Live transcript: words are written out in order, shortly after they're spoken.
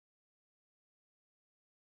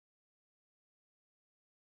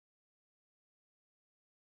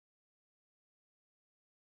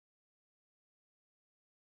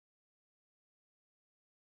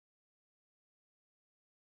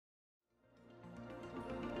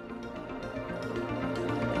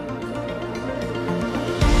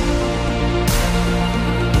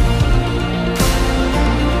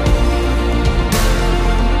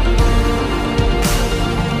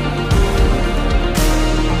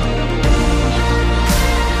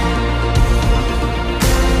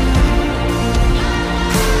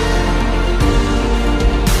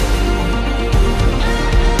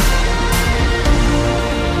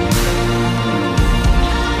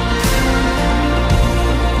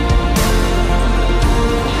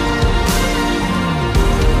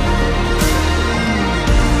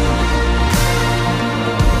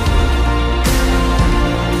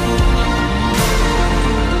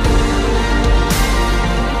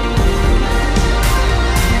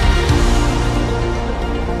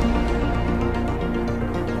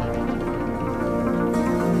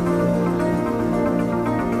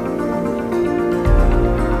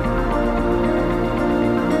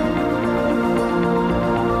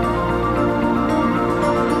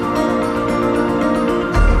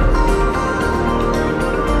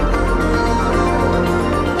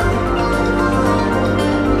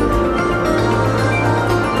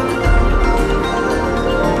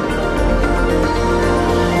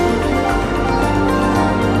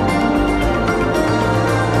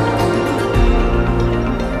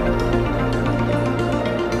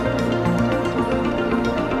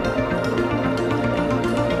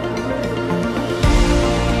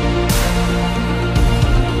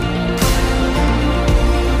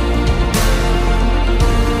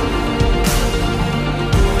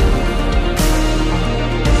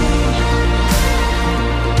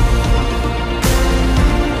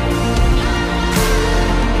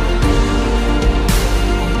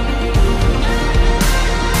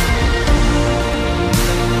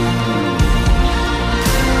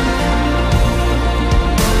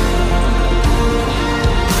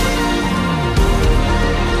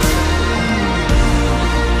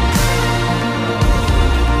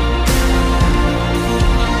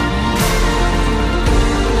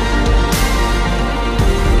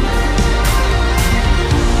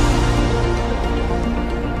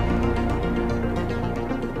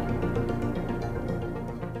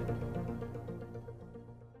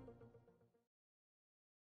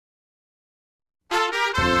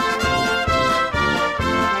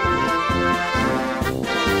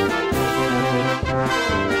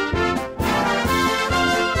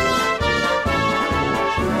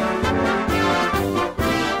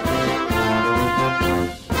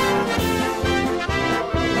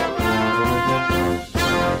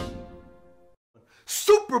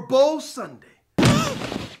Bowl Sunday.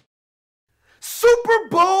 Super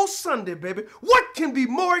Bowl Sunday, baby. What can be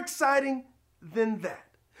more exciting than that?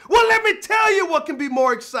 Well, let me tell you what can be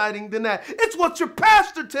more exciting than that. It's what your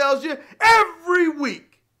pastor tells you every week.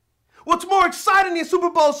 What's more exciting than Super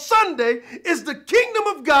Bowl Sunday is the kingdom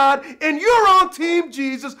of God, and you're on Team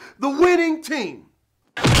Jesus, the winning team.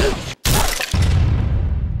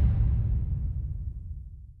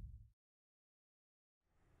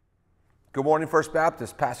 Good morning, First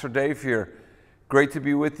Baptist. Pastor Dave here. Great to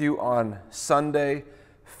be with you on Sunday,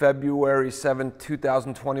 February 7th,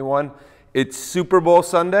 2021. It's Super Bowl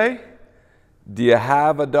Sunday. Do you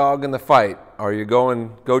have a dog in the fight? Are you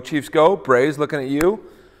going, go Chiefs go? Braves looking at you.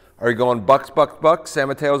 Are you going Bucks, Bucks, Bucks? San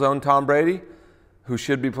Mateo's own Tom Brady, who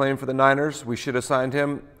should be playing for the Niners. We should have signed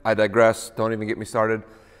him. I digress. Don't even get me started.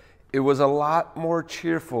 It was a lot more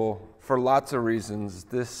cheerful for lots of reasons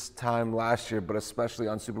this time last year, but especially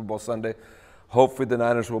on Super Bowl Sunday. Hopefully the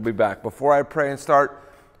Niners will be back. Before I pray and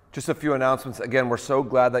start, just a few announcements. Again, we're so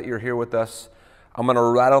glad that you're here with us. I'm going to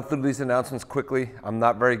rattle through these announcements quickly. I'm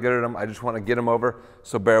not very good at them. I just want to get them over,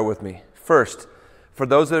 so bear with me. First, for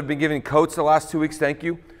those that have been giving coats the last 2 weeks, thank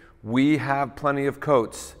you. We have plenty of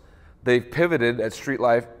coats. They've pivoted at Street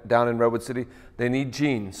Life down in Redwood City. They need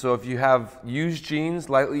jeans. So if you have used jeans,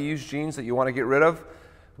 lightly used jeans that you want to get rid of,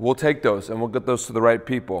 we'll take those and we'll get those to the right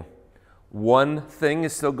people. One Thing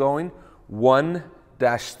is still going.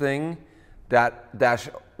 One-thing.org.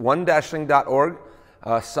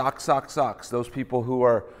 Socks. Those people who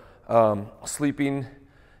are sleeping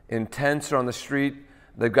in tents or on the street,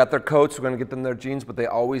 they've got their coats. We're going to get them their jeans, but they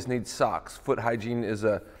always need socks. Foot hygiene is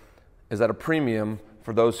at a premium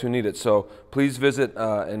for those who need it. So please visit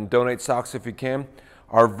and donate socks if you can.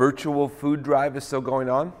 Our virtual food drive is still going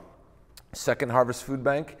on. Second Harvest Food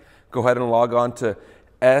Bank. Go ahead and log on to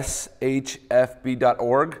shfb.org.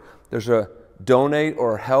 There's a donate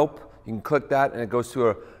or help. You can click that and it goes to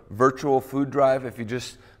a virtual food drive. If you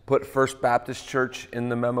just put First Baptist Church in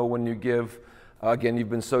the memo when you give. Again, you've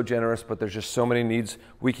been so generous, but there's just so many needs.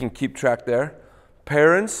 We can keep track there.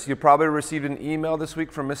 Parents, you probably received an email this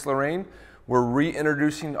week from Miss Lorraine. We're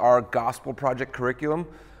reintroducing our Gospel Project curriculum.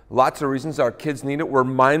 Lots of reasons our kids need it. We're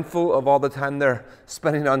mindful of all the time they're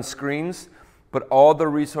spending on screens, but all the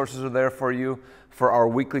resources are there for you for our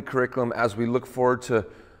weekly curriculum as we look forward to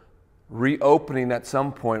reopening at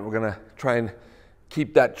some point. We're going to try and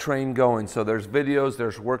keep that train going. So there's videos,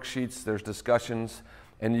 there's worksheets, there's discussions,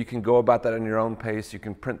 and you can go about that in your own pace. You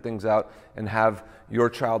can print things out and have your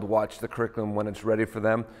child watch the curriculum when it's ready for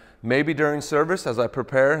them. Maybe during service as I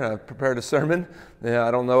prepare, I've prepared a sermon.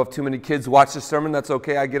 I don't know if too many kids watch the sermon. That's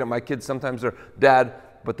okay, I get it. My kids sometimes are dad,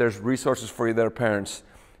 but there's resources for you that are parents.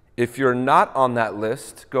 If you're not on that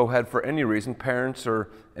list, go ahead for any reason, parents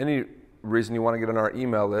or any reason you want to get on our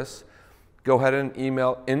email list, go ahead and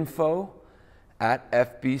email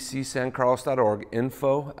info@fbcsancarlos.org,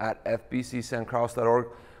 info@fbcsancarlos.org.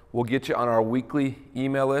 We'll get you on our weekly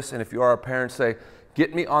email list, and if you are a parent, say,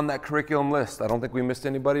 get me on that curriculum list. I don't think we missed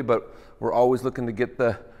anybody, but we're always looking to get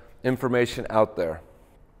the information out there.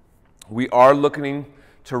 We are looking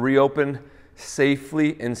to reopen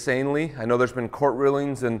safely and sanely. I know there's been court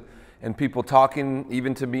rulings and people talking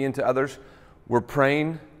even to me and to others. We're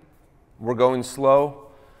praying. We're going slow.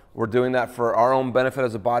 We're doing that for our own benefit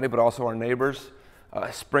as a body, but also our neighbors.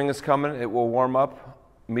 Spring is coming. It will warm up.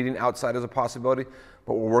 Meeting outside is a possibility,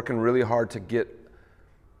 but we're working really hard to get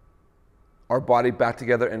our body back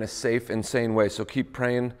together in a safe and sane way. So keep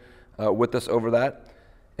praying with us over that.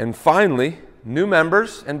 And finally, new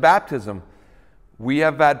members and baptism. We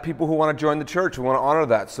have had people who want to join the church. We want to honor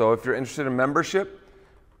that. So if you're interested in membership,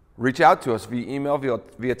 reach out to us via email,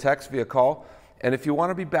 via text, via call. And if you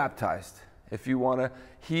want to be baptized, if you want to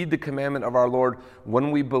heed the commandment of our Lord,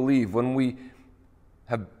 when we believe, when we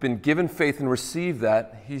have been given faith and receive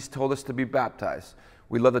that, He's told us to be baptized.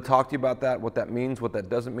 We'd love to talk to you about that, what that means, what that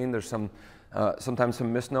doesn't mean. There's sometimes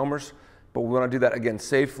some misnomers, but we want to do that, again,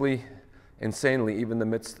 safely and sanely, even in the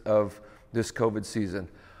midst of this COVID season.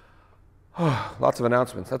 Lots of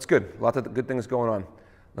announcements. That's good. Lots of good things going on.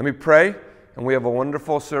 Let me pray, and we have a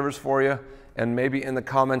wonderful service for you. And maybe in the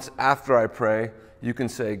comments after I pray, you can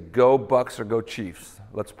say, go Bucks or go Chiefs.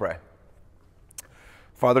 Let's pray.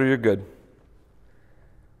 Father, you're good.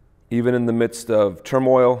 Even in the midst of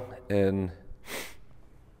turmoil and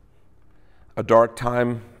a dark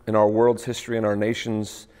time in our world's history and our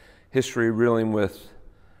nation's history, reeling with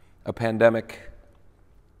a pandemic,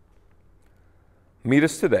 meet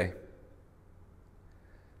us today.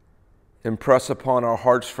 Impress upon our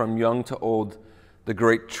hearts from young to old the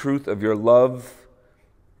great truth of your love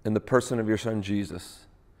in the person of your Son, Jesus.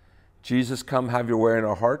 Jesus, come have your way in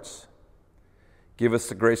our hearts. Give us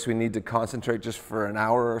the grace we need to concentrate just for an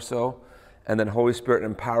hour or so. And then Holy Spirit,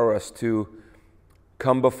 empower us to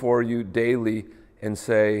come before you daily and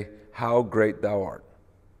say, how great thou art.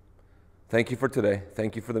 Thank you for today.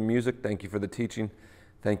 Thank you for the music. Thank you for the teaching.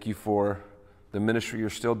 Thank you for the ministry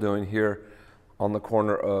you're still doing here on the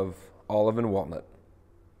corner of Olive and Walnut.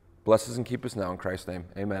 Bless us and keep us now in Christ's name.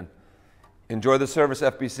 Amen. Enjoy the service,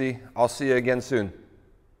 FBC. I'll see you again soon.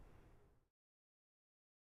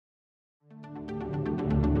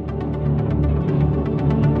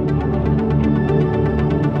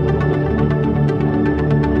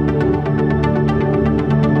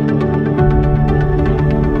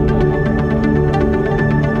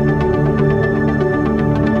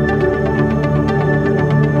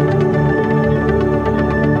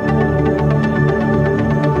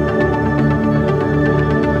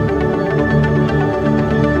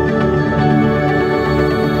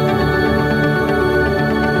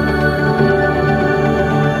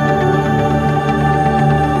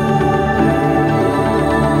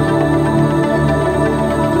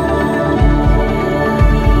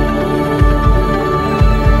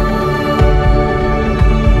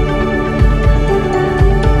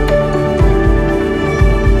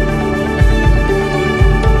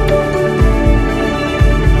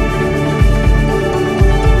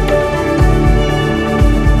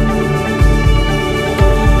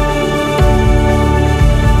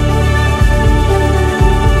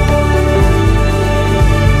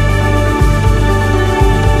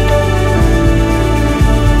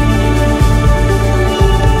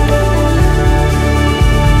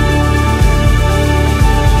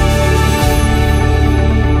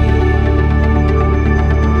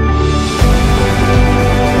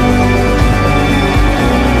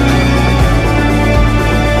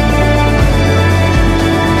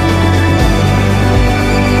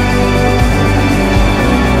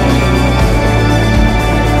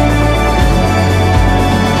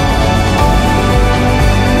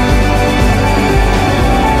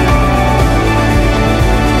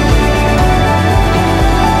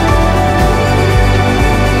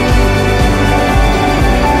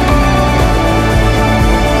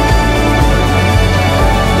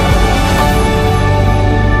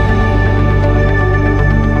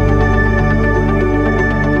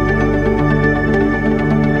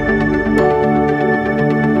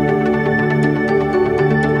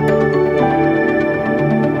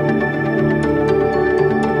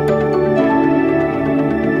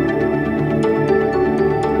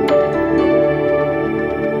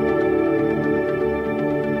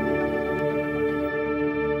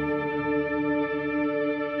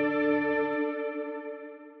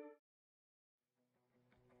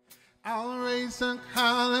 I'll raise a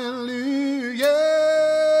hallelujah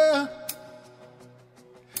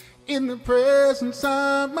in the presence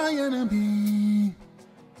of my enemy.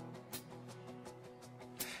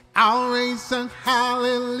 I'll raise a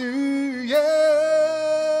hallelujah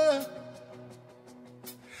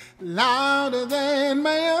louder than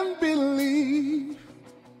my unbelief.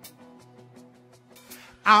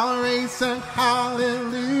 I'll raise a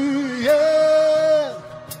hallelujah.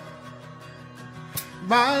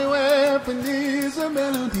 My weapon is a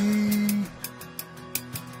melody.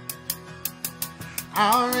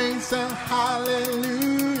 I'll raise a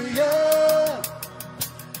hallelujah.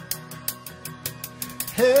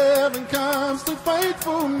 Heaven comes to fight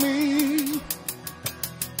for me.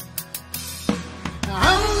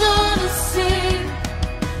 I'm gonna sing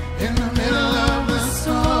in the middle of the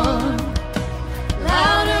storm.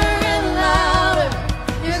 Louder and louder,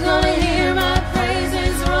 you're gonna hear my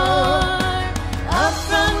praises roar. Up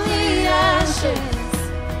from the ashes,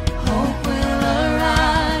 hope will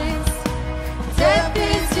arise. Death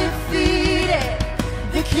is defeated,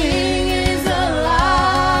 the King is alive.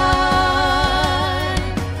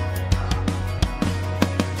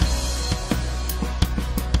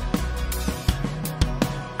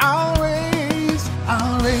 I'll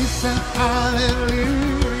raise a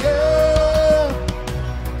hallelujah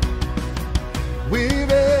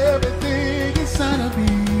with everything inside of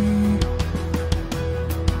me.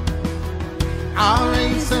 I'll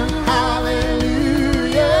raise a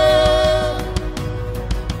hallelujah.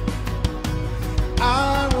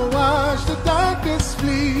 I will watch the darkness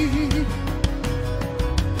flee.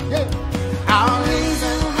 Yeah. I'll raise a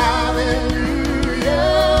hallelujah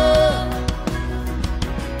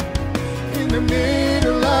in the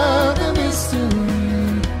middle of the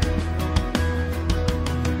mystery.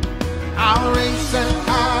 I'll raise a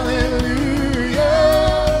hallelujah.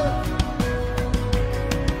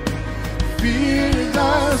 Fear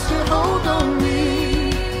lost your hold on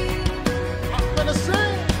me. I'm gonna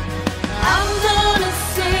sing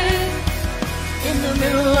in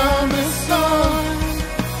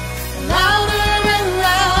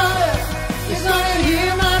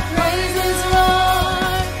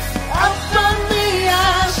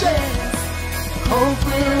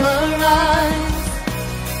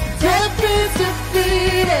Death is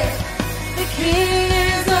defeated. The King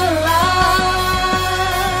is alive.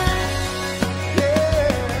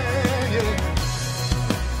 Yeah, yeah.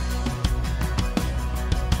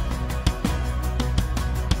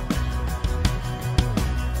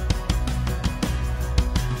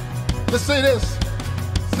 Let's say this.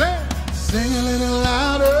 Say it. Sing a little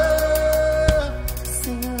louder.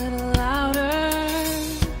 Sing a little louder.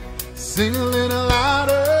 Sing a little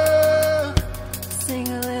louder. Sing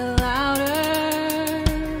a little louder.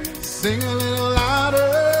 Sing a little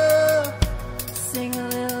louder. Sing a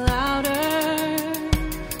little louder.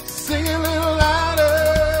 Sing a little louder.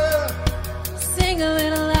 Sing a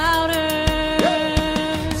little louder.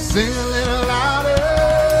 Sing a little louder.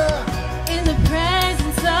 In the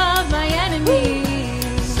presence of my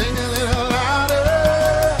enemies. Sing a little louder.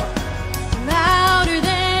 Louder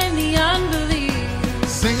than the unbelief.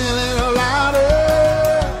 Sing a little louder.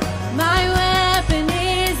 My weapon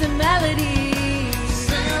is a melody.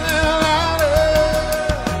 Sing a little louder.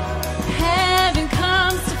 Heaven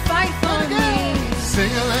comes to fight for me.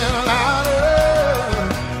 Sing a little louder.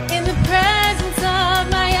 In the presence of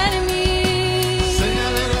my enemies. Sing a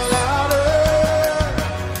little louder.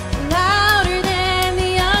 Louder than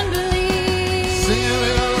the unbelief. Sing a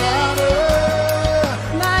little louder.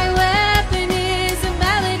 My weapon is a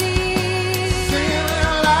melody. Sing a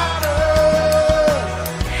little louder.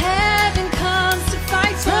 Heaven comes to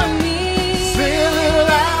fight for me. Sing a little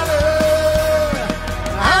louder.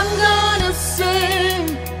 I'm gonna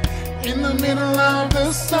sing In the middle of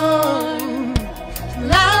the storm.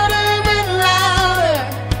 louder and louder.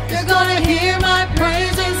 You're gonna hear my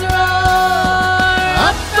praises roar.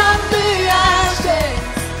 Up from the ashes,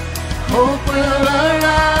 Hope will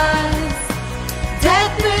arise.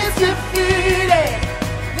 Death is defeated.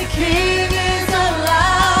 The King is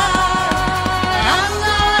alive. I'm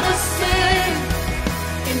gonna sing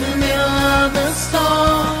in the middle of the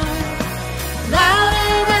storm.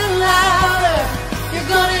 Louder and louder. You're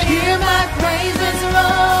gonna hear my praises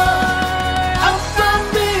roar. Up from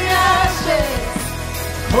the ashes.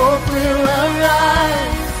 Hope will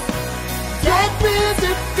arise. Death is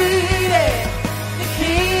defeated. The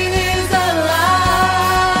King is alive.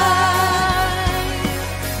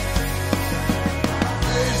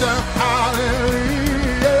 raise up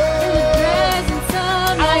hallelujah. In the presence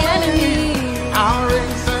of my enemies. I'll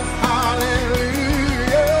raise up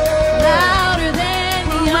hallelujah. Louder than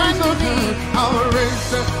the unbelief. I'll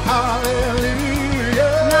raise up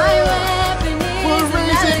hallelujah. My weapon is We'll a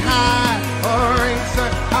raise it melody. high. I'll raise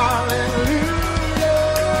up hallelujah.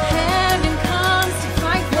 Heaven comes to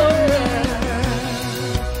fight for me.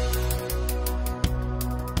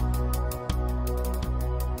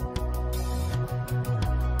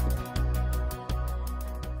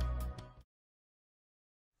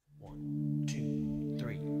 One, two,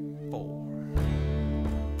 three, four.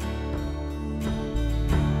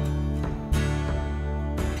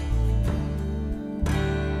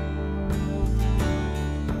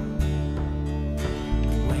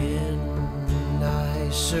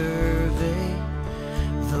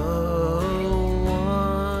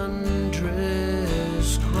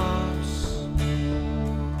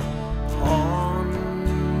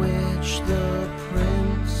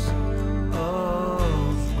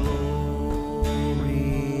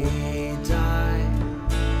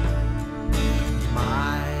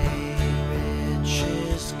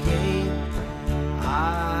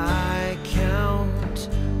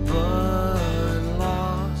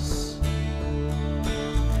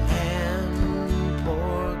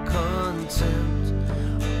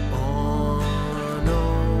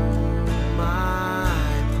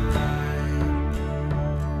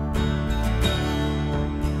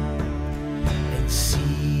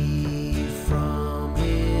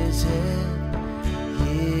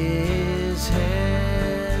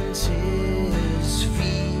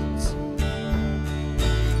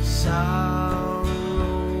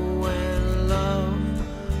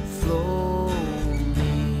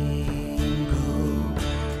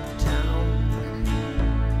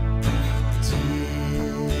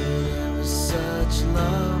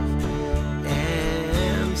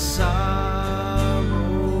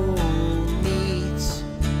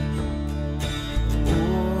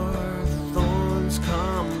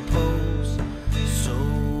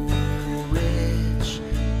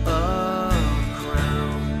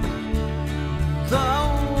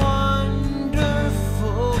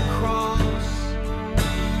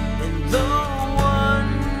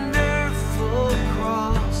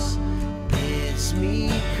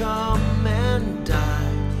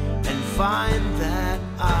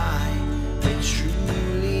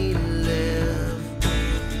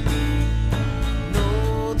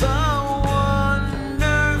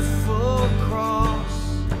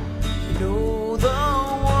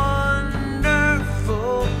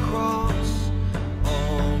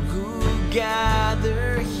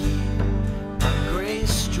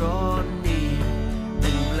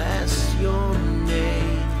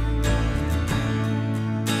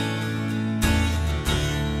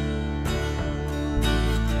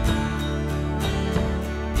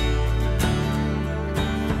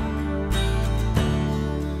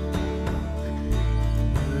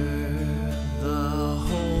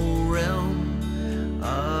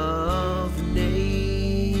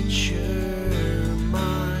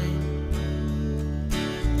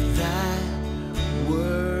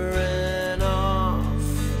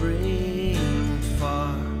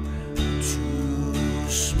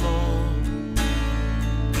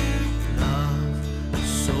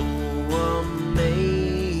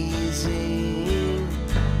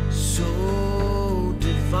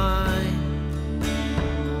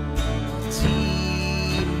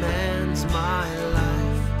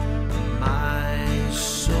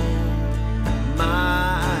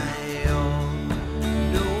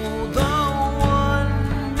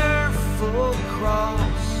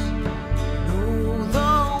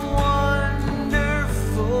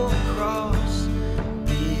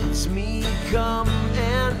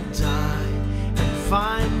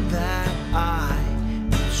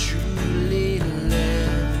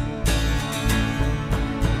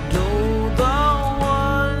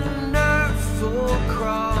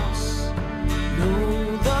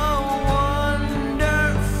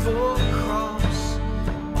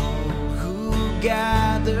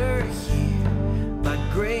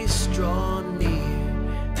 face draw near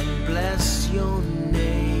and bless your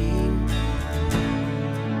name.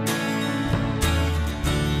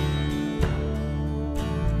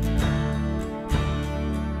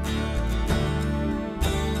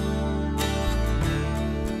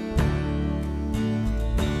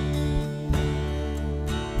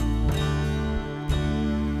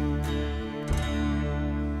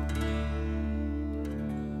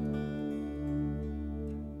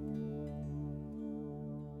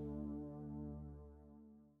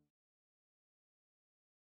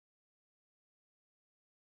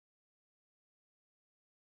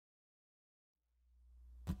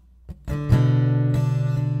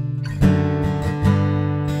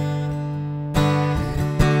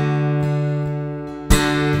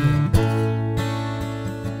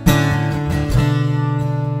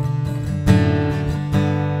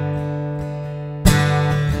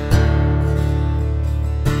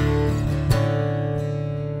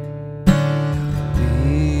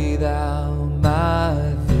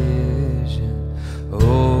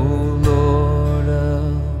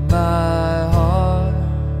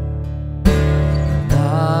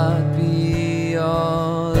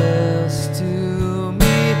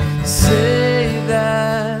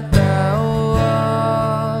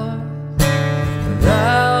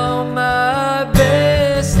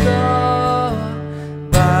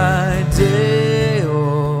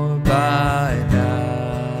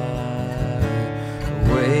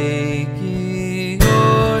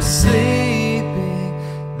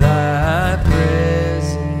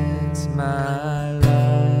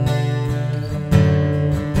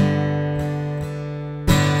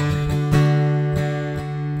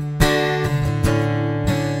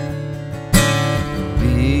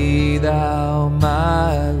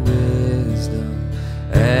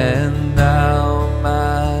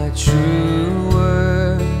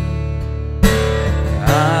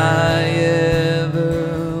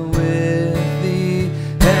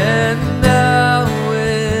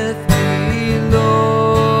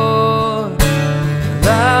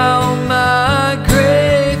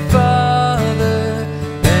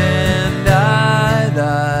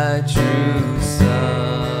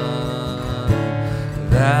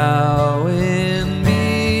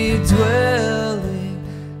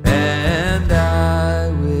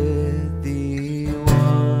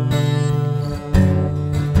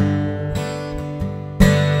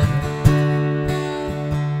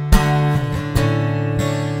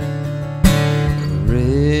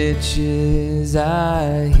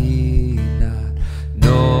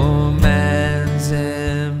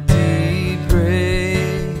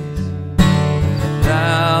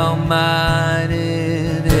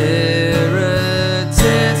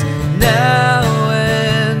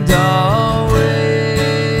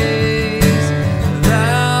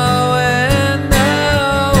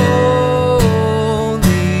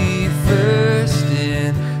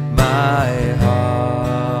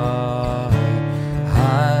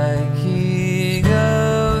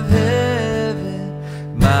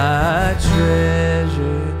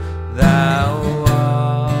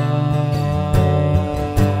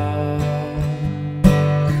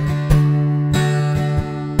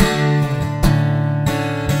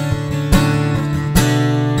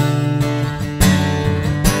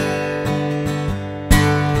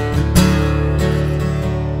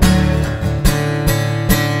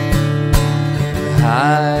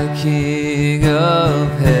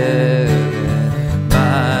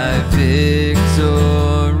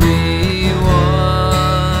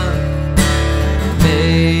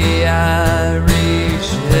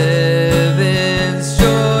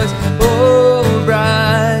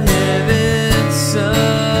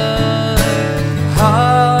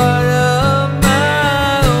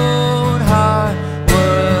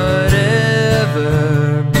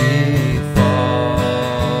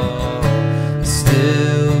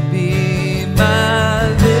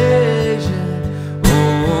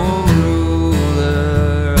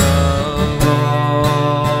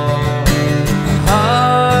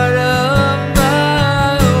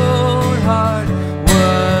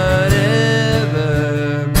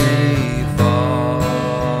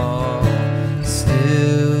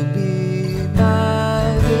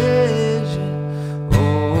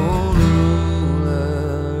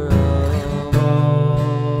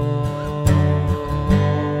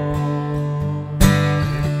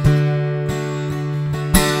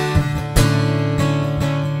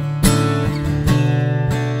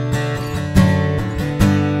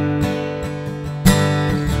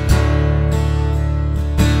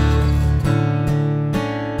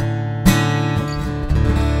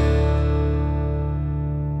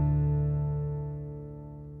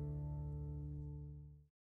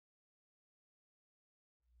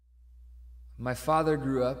 My father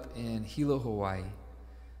grew up in Hilo, Hawaii.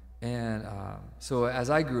 And so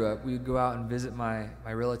as I grew up, we would go out and visit my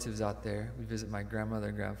relatives out there. We'd visit my grandmother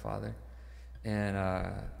and grandfather. And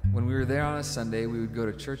when we were there on a Sunday, we would go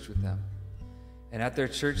to church with them. And at their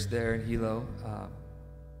church there in Hilo,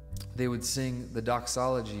 they would sing the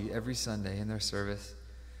doxology every Sunday in their service.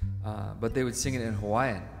 But they would sing it in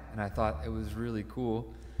Hawaiian. And I thought it was really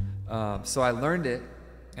cool. So I learned it,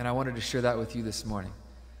 and I wanted to share that with you this morning.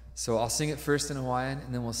 So I'll sing it first in Hawaiian,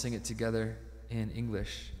 and then we'll sing it together in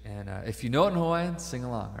English. And if you know it in Hawaiian, sing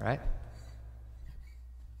along, all right?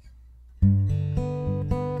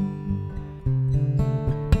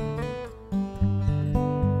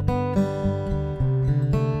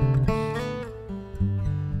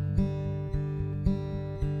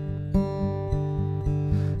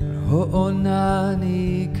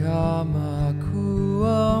 Ho'onani ka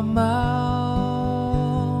makua mau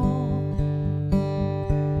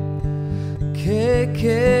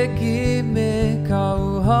Ke ki me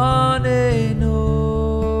kauhane no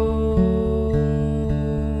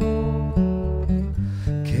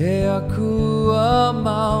Ke akua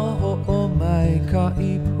mau ho'o mai ka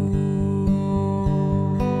ipu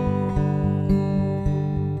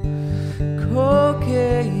Ko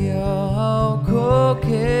ke iau, ko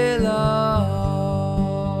ke lau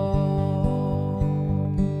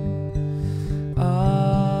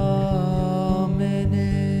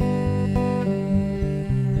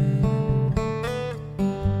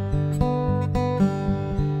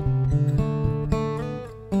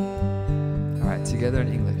Together in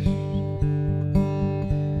English.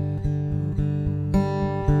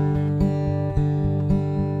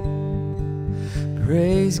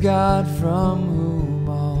 Praise God from whom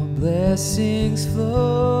all blessings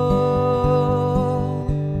flow.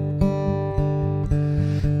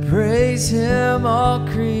 Praise Him, all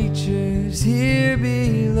creatures here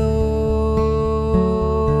below.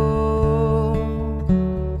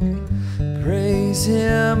 Praise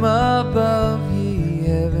Him above, ye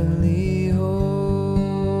heavenly.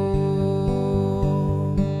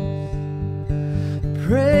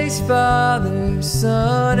 Praise Father,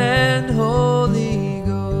 Son, and Holy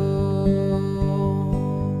Ghost.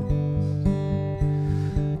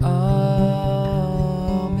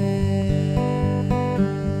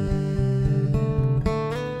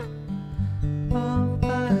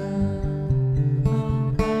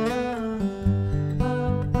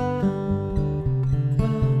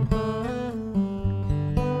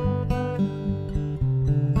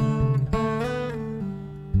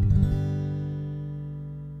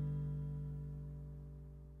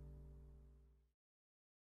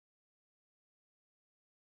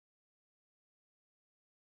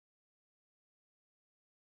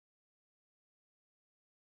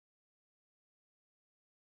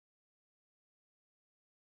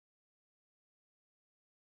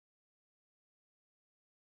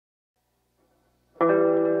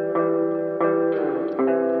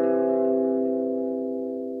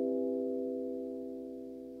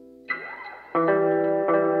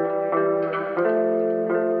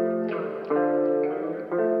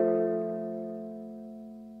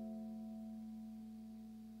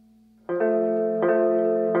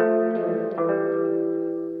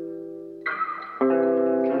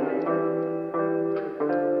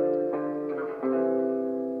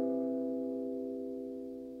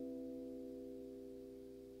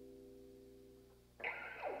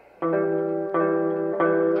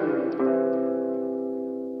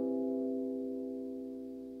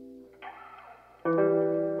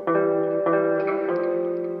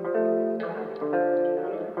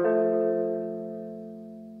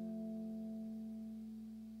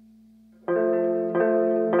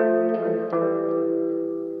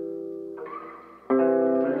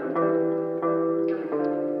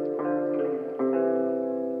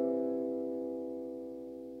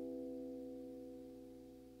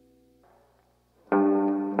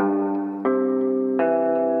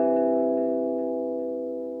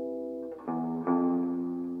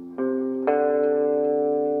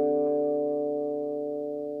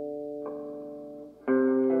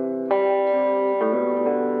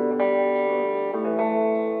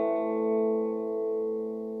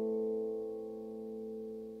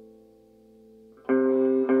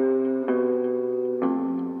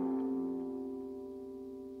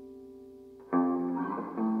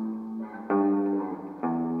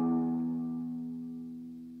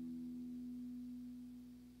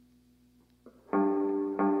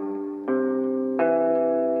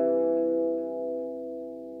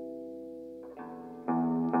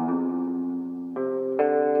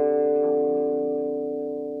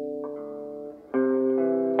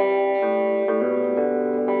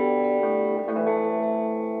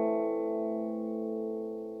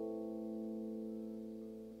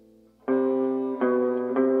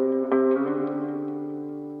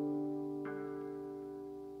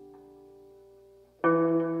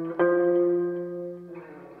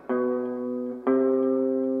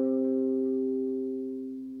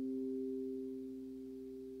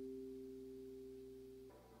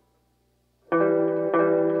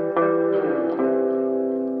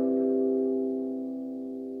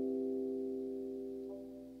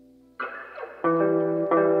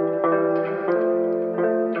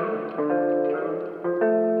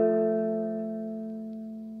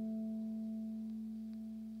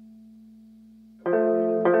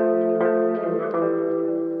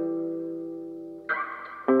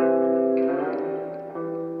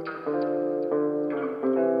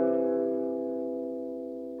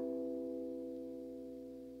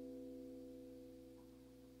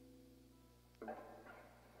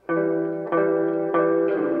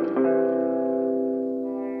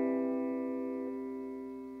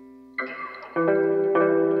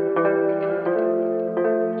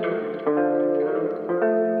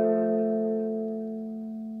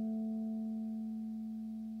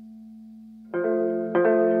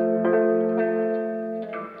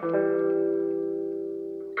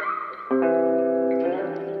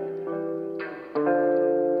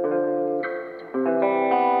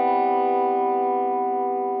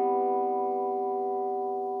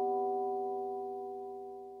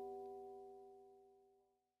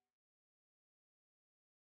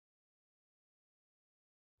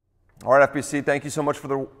 All right, FBC, thank you so much for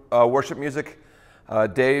the worship music.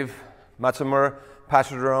 Dave, Matsumura,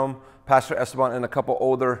 Pastor Jerome, Pastor Esteban, and a couple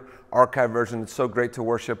older archive versions. It's so great to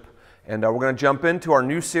worship. And we're going to jump into our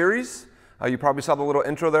new series. You probably saw the little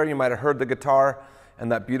intro there. You might have heard the guitar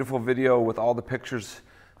and that beautiful video with all the pictures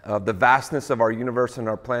of the vastness of our universe and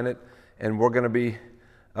our planet. And we're going to be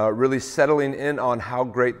really settling in on how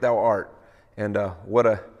great thou art. And what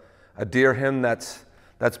a dear hymn that's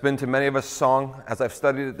been to many of us song as I've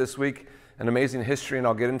studied it this week. An amazing history, and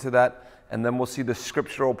I'll get into that. And then we'll see the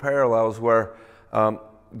scriptural parallels where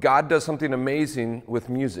God does something amazing with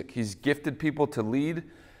music. He's gifted people to lead.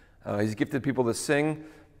 He's gifted people to sing.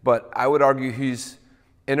 But I would argue he's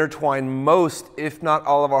intertwined most, if not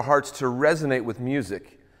all of our hearts to resonate with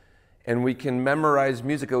music. And we can memorize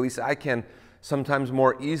music, at least I can, sometimes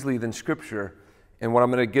more easily than scripture. And what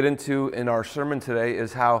I'm going to get into in our sermon today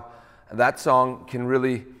is how that song can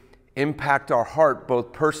really impact our heart,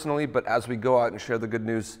 both personally, but as we go out and share the good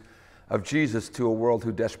news of Jesus to a world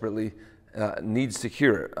who desperately needs to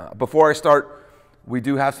hear it. Before I start, we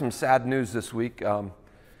do have some sad news this week.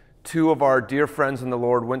 Two of our dear friends in the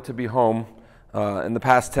Lord went to be home in the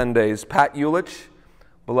past 10 days. Pat Ulich,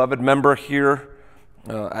 beloved member here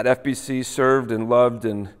at FBC, served and loved,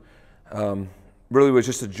 and really was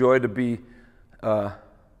just a joy to be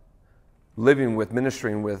living with,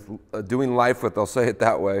 ministering with, doing life with, I'll say it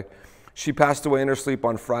that way. She passed away in her sleep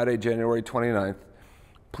on Friday, January 29th.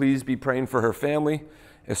 Please be praying for her family,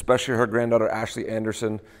 especially her granddaughter, Ashley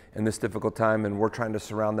Anderson, in this difficult time, and we're trying to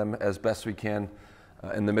surround them as best we can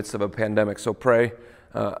in the midst of a pandemic. So pray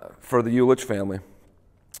for the Ulich family.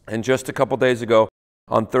 And just a couple days ago,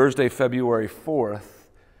 on Thursday, February 4th,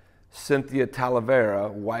 Cynthia Talavera,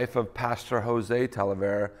 wife of Pastor Jose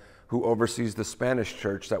Talavera, who oversees the Spanish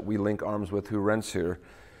church that we link arms with, who rents here,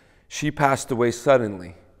 she passed away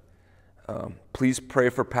suddenly. Please pray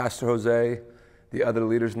for Pastor Jose, the other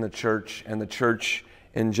leaders in the church, and the church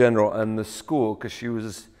in general, and the school, because she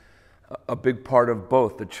was a big part of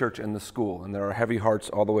both the church and the school, and there are heavy hearts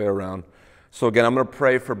all the way around. So again, I'm going to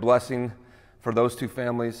pray for blessing for those two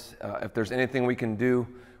families. If there's anything we can do,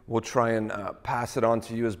 we'll try and pass it on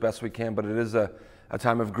to you as best we can, but it is a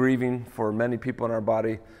time of grieving for many people in our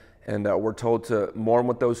body, and we're told to mourn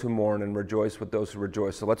with those who mourn and rejoice with those who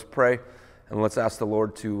rejoice. So let's pray, and let's ask the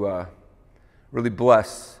Lord to really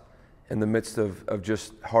bless in the midst of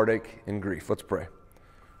just heartache and grief. Let's pray.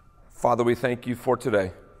 Father, we thank you for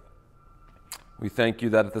today. We thank you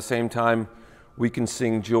that at the same time we can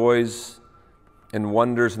sing joys and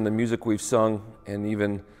wonders in the music we've sung, and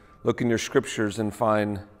even look in your scriptures and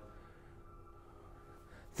find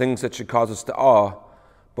things that should cause us to awe,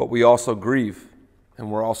 but we also grieve, and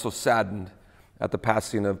we're also saddened at the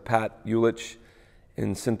passing of Pat Ulich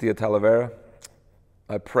and Cynthia Talavera.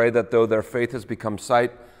 I pray that though their faith has become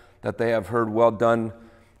sight, that they have heard, well done,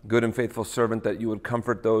 good and faithful servant, that you would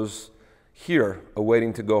comfort those here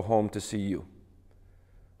awaiting to go home to see you.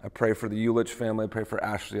 I pray for the Ulich family. I pray for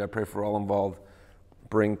Ashley. I pray for all involved.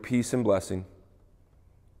 Bring peace and blessing.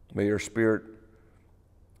 May your Spirit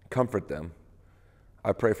comfort them.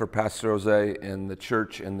 I pray for Pastor Jose and the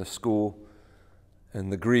church and the school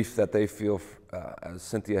and the grief that they feel as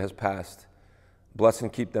Cynthia has passed. Bless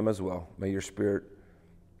and keep them as well. May your Spirit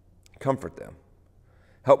comfort them.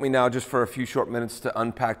 Help me now just for a few short minutes to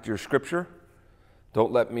unpack your scripture.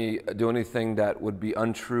 Don't let me do anything that would be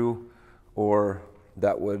untrue or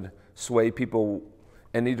that would sway people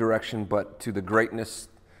any direction but to the greatness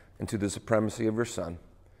and to the supremacy of your Son.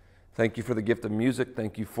 Thank you for the gift of music.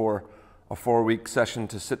 Thank you for a 4-week session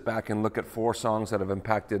to sit back and look at 4 songs that have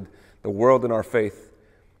impacted the world and our faith.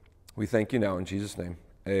 We thank you now in Jesus' name.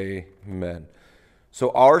 Amen.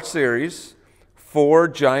 So our series, 4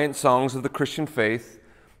 Giant Songs of the Christian Faith.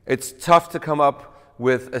 It's tough to come up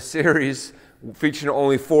with a series featuring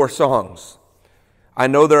only 4 songs. I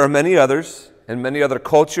know there are many others and many other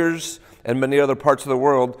cultures and many other parts of the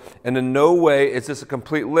world, and in no way is this a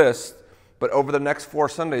complete list, but over the next 4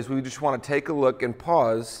 Sundays, we just want to take a look and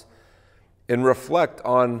pause and reflect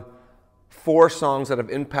on 4 songs that have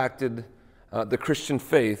impacted the Christian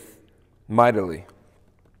faith mightily.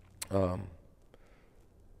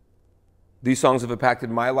 These songs have impacted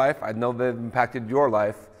my life. I know they've impacted your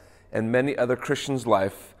life and many other Christians'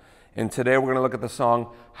 life. And today we're going to look at the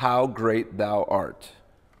song, How Great Thou Art.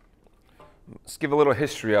 Let's give a little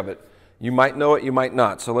history of it. You might know it, you might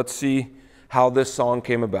not. So let's see how this song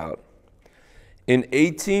came about. In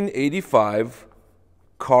 1885,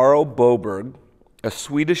 Carl Boberg, a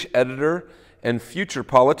Swedish editor and future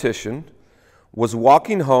politician, was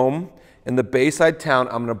walking home in the Bayside town,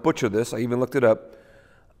 I'm going to butcher this, I even looked it up,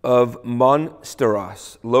 of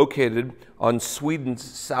Monsteros, located on Sweden's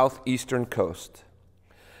southeastern coast.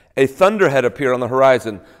 A thunderhead appeared on the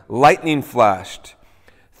horizon. Lightning flashed.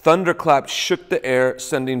 Thunderclaps shook the air,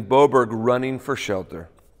 sending Boberg running for shelter.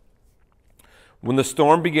 When the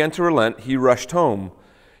storm began to relent, he rushed home.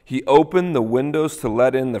 He opened the windows to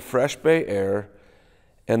let in the fresh bay air,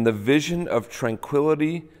 and the vision of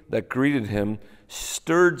tranquility that greeted him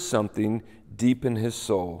stirred something deep in his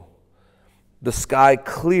soul. The sky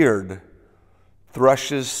cleared,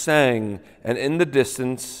 thrushes sang, and in the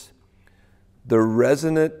distance, the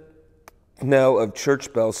resonant knell of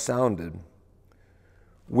church bells sounded.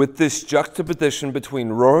 With this juxtaposition between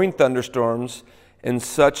roaring thunderstorms and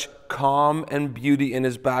such calm and beauty in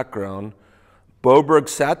his background, Boberg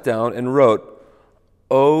sat down and wrote,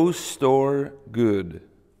 "O Store Good,"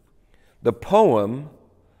 the poem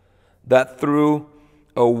that through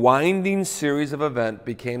a winding series of events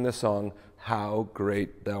became the song, "How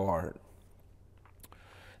Great Thou Art."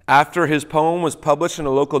 After his poem was published in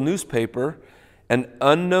a local newspaper, an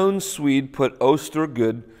unknown Swede put "O Store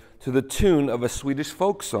Good" to the tune of a Swedish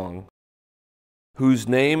folk song whose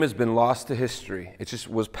name has been lost to history. It just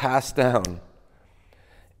was passed down.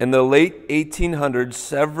 In the late 1800s,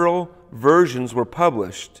 several versions were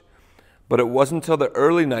published, but it wasn't until the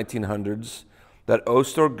early 1900s that "O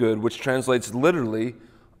Store Good," which translates literally,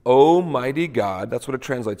 "O Mighty God," that's what it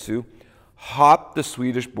translates to, hopped the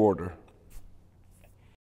Swedish border.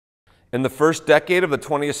 In the first decade of the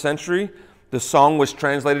 20th century, the song was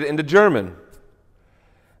translated into German.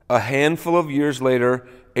 A handful of years later,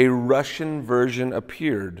 a Russian version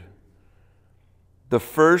appeared. The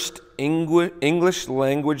first English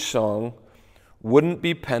language song wouldn't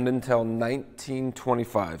be penned until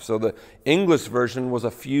 1925. So the English version was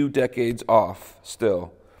a few decades off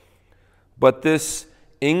still. But this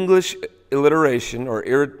English alliteration,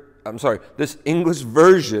 this English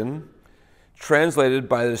version, translated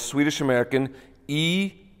by the Swedish American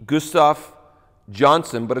E. Gustav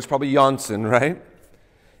Jonsson, but it's probably Jonsson, right?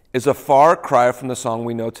 Is a far cry from the song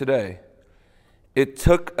we know today. It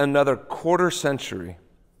took another quarter century.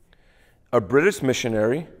 A British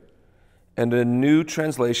missionary and added a new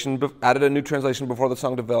translation before the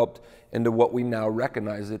song developed into what we now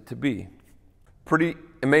recognize it to be. Pretty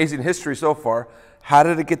amazing history so far. How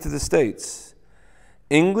did it get to the States?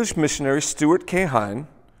 English missionary Stuart K. Hine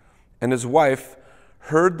and his wife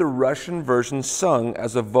heard the Russian version sung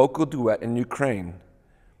as a vocal duet in Ukraine.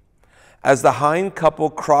 As the Hine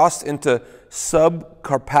couple crossed into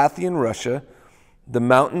sub-Carpathian Russia, the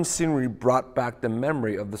mountain scenery brought back the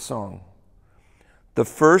memory of the song. The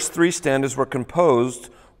first three stanzas were composed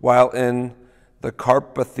while in the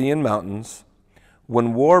Carpathian Mountains.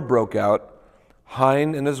 When war broke out,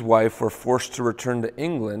 Hine and his wife were forced to return to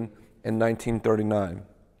England in 1939.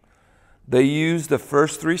 They used the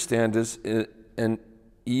first three stanzas in an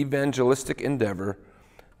evangelistic endeavor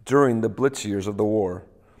during the Blitz years of the war.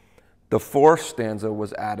 The fourth stanza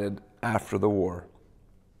was added after the war.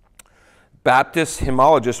 Baptist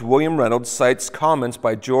hymnologist William Reynolds cites comments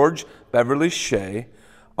by George Beverly Shea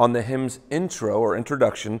on the hymn's intro or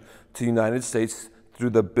introduction to the United States through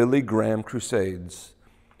the Billy Graham Crusades.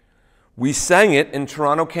 We sang it in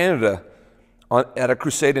Toronto, Canada at a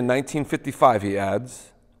crusade in 1955, he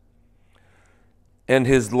adds. And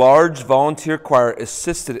his large volunteer choir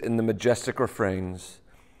assisted in the majestic refrains.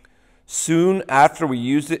 Soon after, we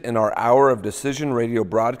used it in our Hour of Decision radio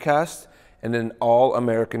broadcast and in all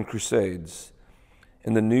American crusades.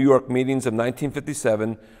 In the New York meetings of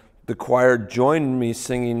 1957, the choir joined me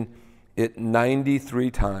singing it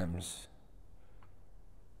 93 times.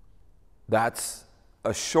 That's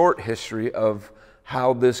a short history of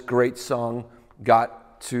how this great song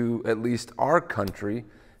got to at least our country.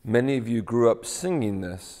 Many of you grew up singing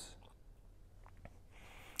this.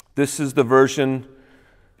 This is the version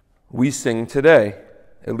we sing today,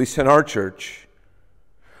 at least in our church.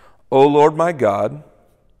 O Lord my God,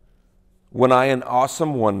 when I in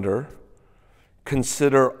awesome wonder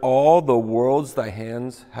consider all the worlds thy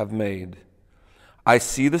hands have made, I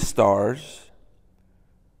see the stars,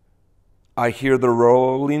 I hear the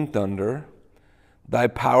rolling thunder, thy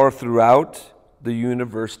power throughout the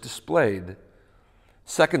universe displayed.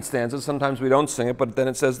 Second stanza, sometimes we don't sing it, but then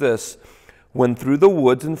it says this: when through the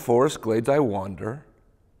woods and forest glades I wander,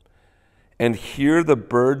 and hear the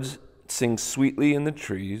birds sing sweetly in the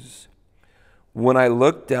trees, when I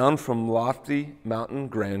look down from lofty mountain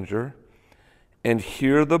grandeur, and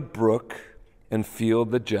hear the brook and feel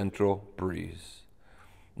the gentle breeze.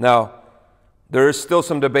 Now, there is still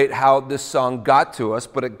some debate how this song got to us,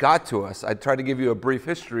 but it got to us. I tried to give you a brief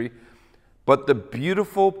history, but the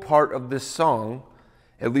beautiful part of this song,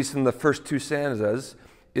 at least in the first two stanzas,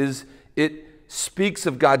 is it speaks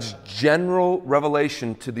of God's general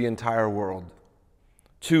revelation to the entire world,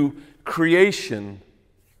 to creation.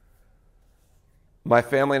 My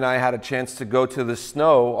family and I had a chance to go to the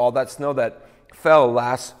snow, all that snow that fell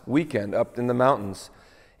last weekend up in the mountains.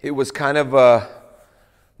 It was kind of a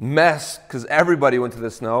mess because everybody went to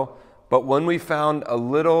the snow, but when we found a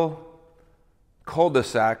little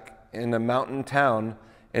cul-de-sac in a mountain town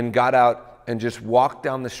and got out and just walked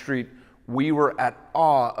down the street, we were at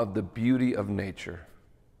awe of the beauty of nature.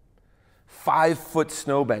 5-foot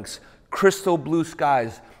snowbanks, crystal blue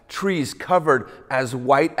skies, trees covered as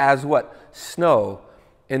white as what? Snow.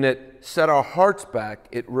 And it set our hearts back.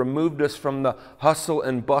 It removed us from the hustle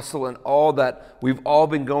and bustle and all that we've all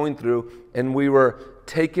been going through, and we were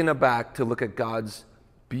taken aback to look at God's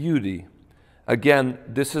beauty. Again,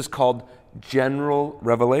 this is called general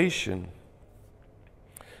revelation.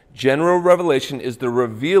 General revelation is the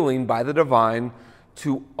revealing by the divine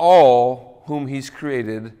to all whom He's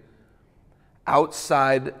created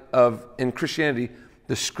outside of, in Christianity,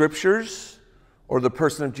 the Scriptures or the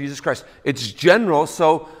person of Jesus Christ. It's general,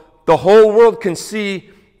 so the whole world can see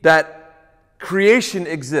that creation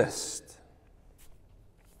exists.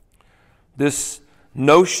 This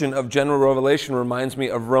notion of general revelation reminds me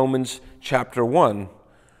of Romans chapter 1.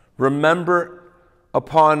 Remember,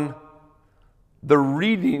 upon the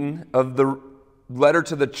reading of the letter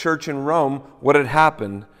to the church in Rome, what had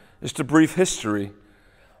happened. Just a brief history.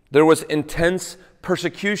 There was intense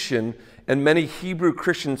persecution, and many Hebrew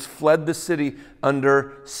Christians fled the city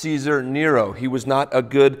under Caesar Nero. He was not a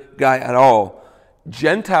good guy at all.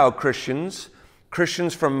 Gentile Christians,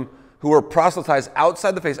 Christians from who were proselytized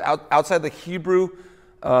outside the faith, outside the Hebrew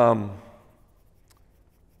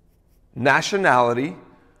nationality,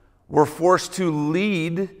 were forced to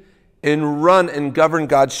lead and run and govern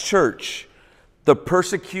God's church. The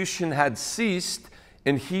persecution had ceased,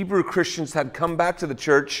 and Hebrew Christians had come back to the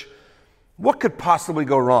church. What could possibly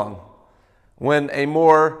go wrong when a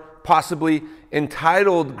more possibly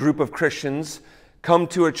entitled group of Christians come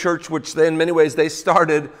to a church which in many ways they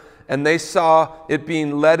started, and they saw it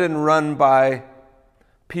being led and run by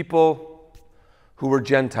people who were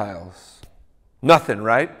Gentiles? Nothing,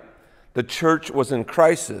 right? The church was in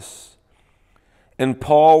crisis. And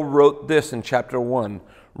Paul wrote this in chapter 1,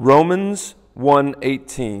 Romans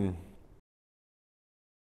 1:18.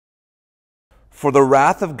 For the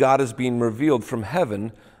wrath of God is being revealed from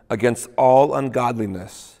heaven against all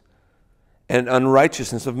ungodliness and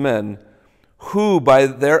unrighteousness of men, who by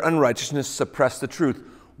their unrighteousness suppress the truth.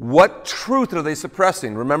 What truth are they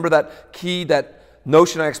suppressing? Remember that key, that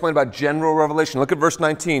notion I explained about general revelation. Look at verse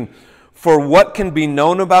 19. For what can be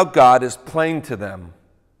known about God is plain to them,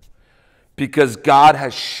 because God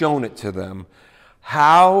has shown it to them.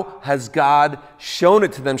 How has God shown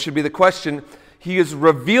it to them should be the question. He has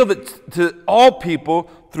revealed it to all people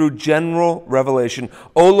through general revelation.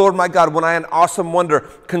 O Lord my God, when I in awesome wonder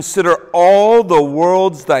consider all the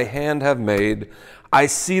worlds thy hand have made, I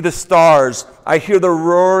see the stars, I hear the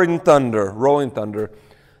rolling thunder,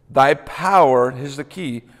 thy power, here's the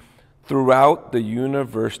key, throughout the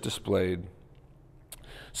universe displayed.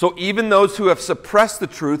 So even those who have suppressed the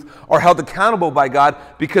truth are held accountable by God,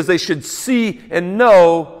 because they should see and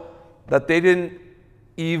know that they didn't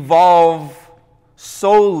evolve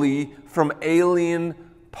solely from alien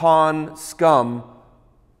pawn scum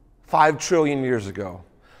 5 trillion years ago.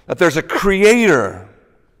 That there's a creator.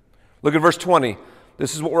 Look at verse 20.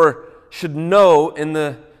 This is what we should know in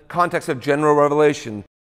the context of general revelation.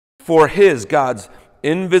 For His, God's,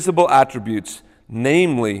 invisible attributes,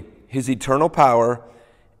 namely His eternal power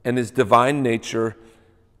and His divine nature,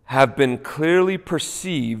 have been clearly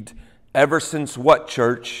perceived ever since what,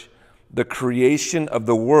 church? The creation of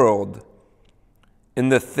the world, in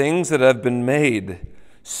the things that have been made.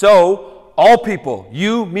 So, all people,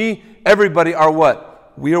 you, me, everybody are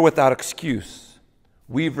what? We are without excuse.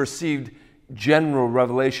 We've received general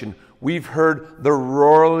revelation. We've heard the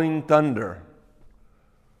rolling thunder.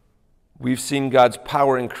 We've seen God's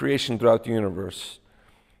power in creation throughout the universe.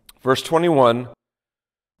 Verse 21,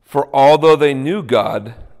 for although they knew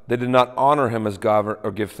God, they did not honor Him as God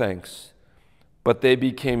or give thanks, but they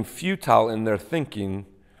became futile in their thinking,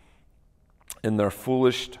 and their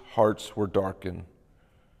foolish hearts were darkened.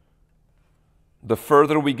 The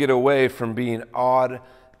further we get away from being awed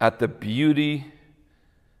at the beauty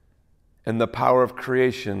and the power of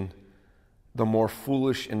creation, the more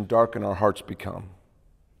foolish and darkened our hearts become.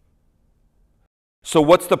 So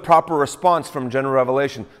what's the proper response from general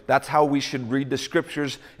revelation? That's how we should read the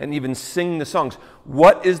scriptures and even sing the songs.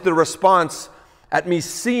 What is the response at me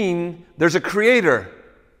seeing there's a creator?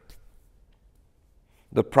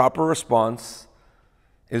 The proper response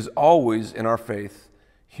is always in our faith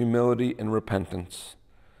humility and repentance.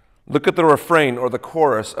 Look at the refrain or the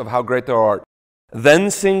chorus of How Great Thou Art. Then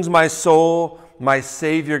sings my soul, my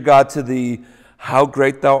Savior God, to thee, how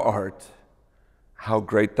great thou art, how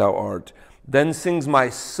great thou art. Then sings my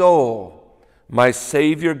soul, my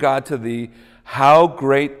Savior God, to thee, how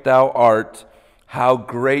great thou art, how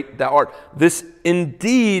great thou art. This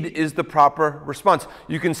indeed is the proper response.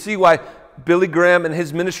 You can see why Billy Graham and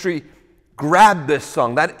his ministry grabbed this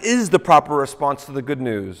song. That is the proper response to the good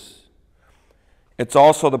news. It's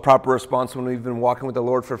also the proper response when we've been walking with the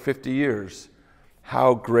Lord for 50 years.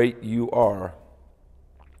 How great you are.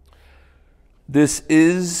 This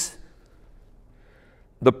is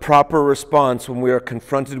the proper response when we are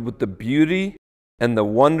confronted with the beauty and the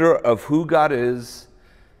wonder of who God is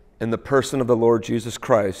in the person of the Lord Jesus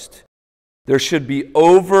Christ. There should be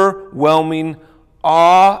overwhelming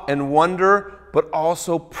awe and wonder, but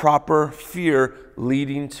also proper fear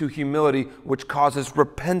leading to humility, which causes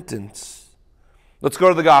repentance. Let's go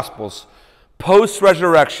to the Gospels.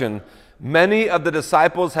 Post-resurrection, many of the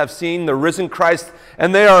disciples have seen the risen Christ,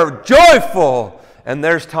 and they are joyful. And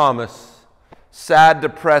there's Thomas, sad,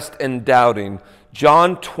 depressed, and doubting.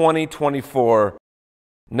 John 20:24.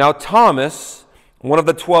 Now Thomas, one of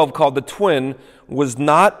the 12 called the twin, was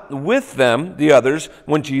not with them, the others,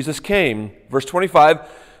 when Jesus came. Verse 25,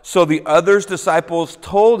 so the others' disciples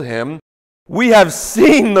told him, we have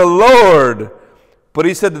seen the Lord. But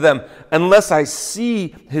he said to them, unless I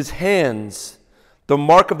see his hands, the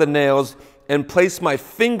mark of the nails, and place my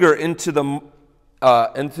finger into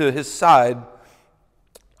his side,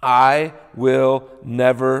 I will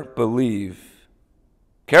never believe.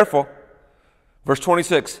 Careful. Verse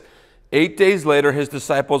 26, 8 days later, his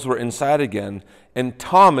disciples were inside again, and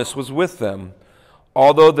Thomas was with them.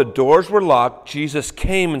 Although the doors were locked, Jesus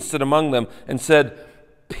came and stood among them and said,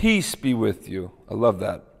 peace be with you. I love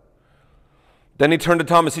that. Then he turned to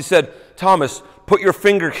Thomas. He said, Thomas, put your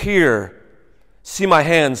finger here. See my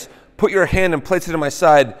hands. Put your hand and place it in my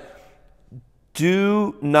side.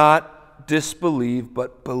 Do not disbelieve,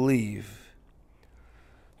 but believe.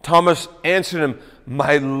 Thomas answered him,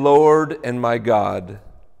 my Lord and my God.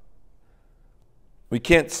 We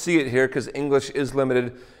can't see it here because English is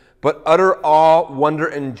limited, but utter awe, wonder,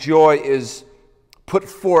 and joy is put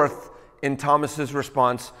forth in Thomas's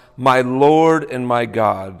response, my Lord and my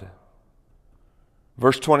God.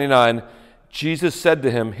 Verse 29, Jesus said to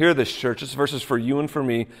him, hear this, church, this verse is for you and for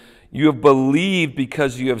me. You have believed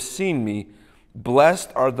because you have seen me.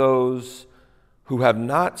 Blessed are those who have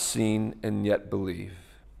not seen and yet believe.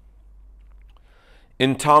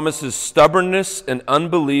 In Thomas's stubbornness and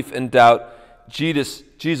unbelief and doubt,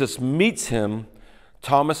 Jesus meets him.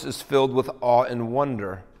 Thomas is filled with awe and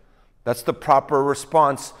wonder. That's the proper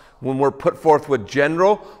response when we're put forth with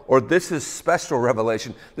general, or this is special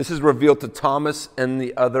revelation. This is revealed to Thomas and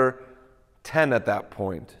the other 10 at that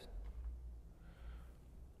point.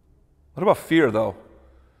 What about fear, though?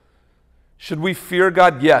 Should we fear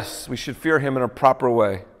God? Yes, we should fear him in a proper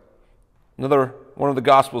way. Another one of the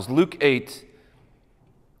Gospels, Luke 8.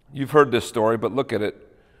 You've heard this story, but look at it.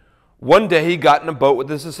 One day he got in a boat with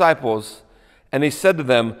his disciples, and he said to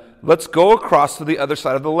them, let's go across to the other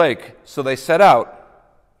side of the lake. So they set out.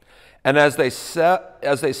 And as they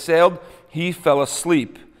sailed, he fell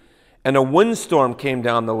asleep. And a windstorm came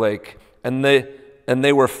down the lake, and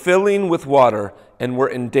they were filling with water and were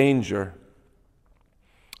in danger.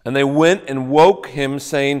 And they went and woke him,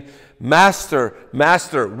 saying, Master,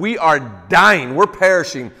 Master, we are dying, we're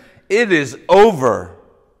perishing. It is over.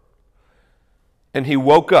 And he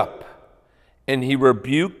woke up, and he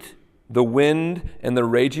rebuked the wind and the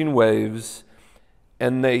raging waves,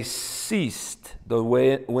 and they ceased, the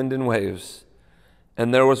wind and waves.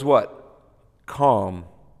 And there was what? Calm.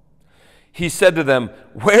 He said to them,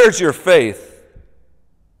 where's your faith?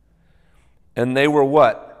 And they were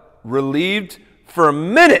what? Relieved for a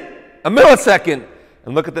minute, a millisecond.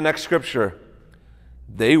 And look at the next scripture.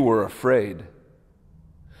 They were afraid.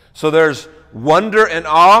 So there's wonder and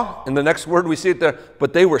awe. In the next word we see it there.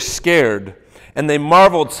 But they were scared. And they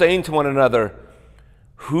marveled, saying to one another,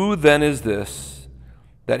 who then is this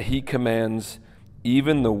that he commands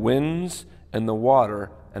even the winds and the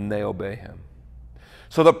water, and they obey him?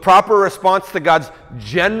 So the proper response to God's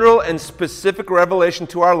general and specific revelation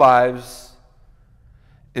to our lives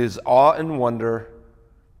is awe and wonder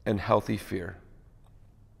and healthy fear.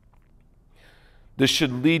 This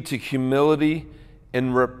should lead to humility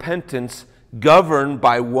and repentance governed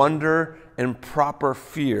by wonder and proper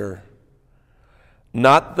fear.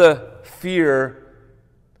 Not the fear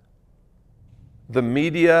the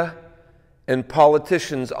media and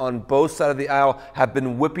politicians on both sides of the aisle have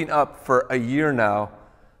been whipping up for a year now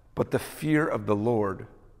but the fear of the Lord.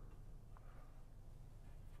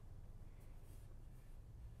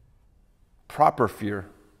 Proper fear,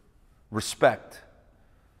 respect,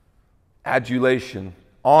 adulation,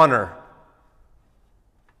 honor.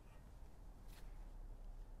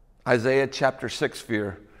 Isaiah chapter 6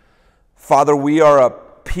 fear. Father, we are a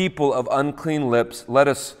people of unclean lips. Let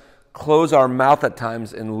us close our mouth at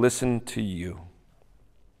times and listen to you.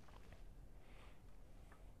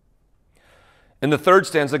 In the third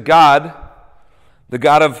stanza, God, the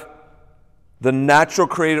God of the natural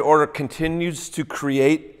created order, continues to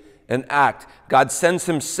create and act. God sends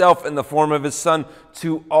himself in the form of his Son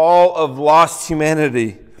to all of lost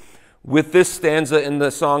humanity. With this stanza in the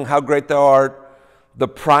song, How Great Thou Art, the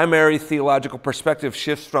primary theological perspective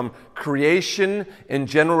shifts from creation and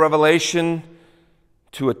general revelation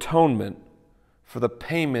to atonement for the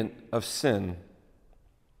payment of sin.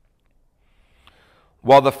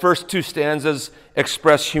 While the first two stanzas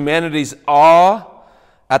express humanity's awe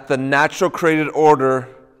at the natural created order,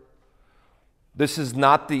 this is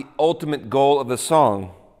not the ultimate goal of the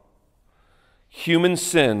song. Human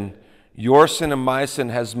sin, your sin and my sin,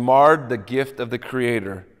 has marred the gift of the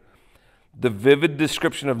Creator. The vivid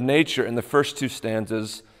description of nature in the first two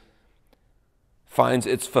stanzas finds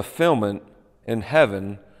its fulfillment in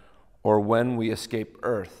heaven or when we escape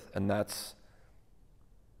earth. And that's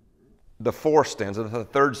the fourth stanza, the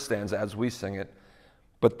third stanza as we sing it.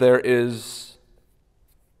 But there is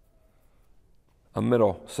a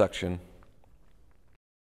middle section.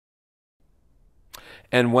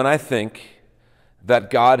 And when I think that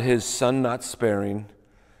God, his Son not sparing,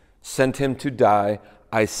 sent him to die,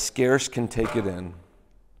 I scarce can take it in.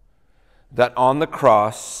 That on the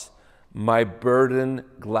cross, my burden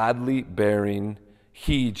gladly bearing,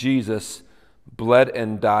 he, Jesus, bled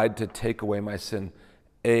and died to take away my sin.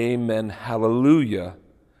 Amen. Hallelujah.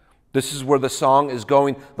 This is where the song is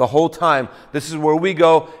going the whole time. This is where we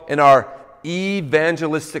go in our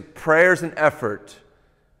evangelistic prayers and effort.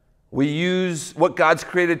 We use what God's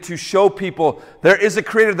created to show people there is a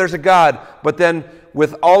creator, there's a God, but then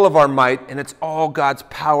with all of our might, and it's all God's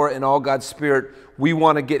power and all God's Spirit, we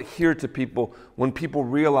want to get here to people when people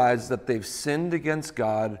realize that they've sinned against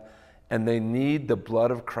God and they need the blood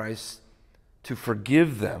of Christ to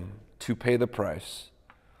forgive them, to pay the price.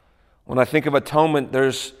 When I think of atonement,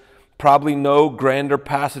 there's probably no grander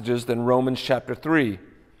passages than Romans chapter 3.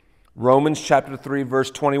 Romans chapter 3, verse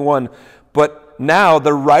 21. But now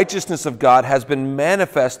the righteousness of God has been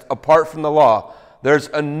manifest apart from the law. There's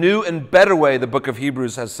a new and better way, the book of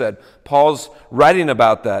Hebrews has said. Paul's writing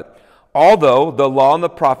about that. Although the law and the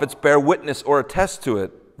prophets bear witness or attest to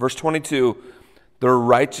it. Verse 22, the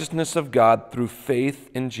righteousness of God through faith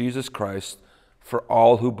in Jesus Christ for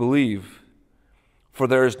all who believe. For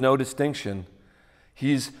there is no distinction.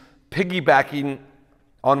 He's piggybacking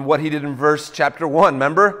on what he did in verse chapter 1.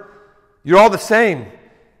 Remember? You're all the same.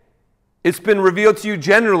 It's been revealed to you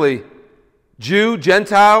generally. Jew,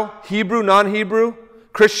 Gentile, Hebrew, non-Hebrew,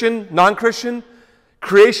 Christian, non-Christian.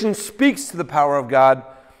 Creation speaks to the power of God.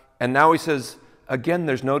 And now he says, again,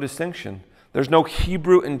 there's no distinction. There's no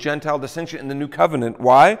Hebrew and Gentile distinction in the new covenant.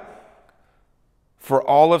 Why? For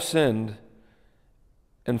all have sinned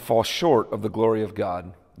and fall short of the glory of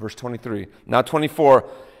God. Verse 23. Now 24.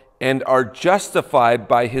 And are justified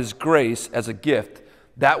by his grace as a gift.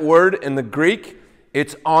 That word in the Greek,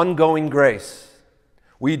 it's ongoing grace.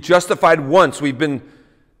 We justified once.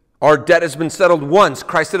 Our debt has been settled once.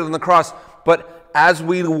 Christ did it on the cross. But as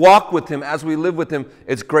we walk with him, as we live with him,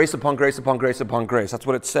 it's grace upon grace upon grace upon grace. That's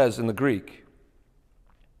what it says in the Greek.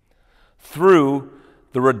 Through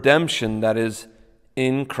the redemption that is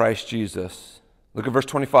in Christ Jesus. Look at verse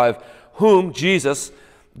 25. Whom, Jesus,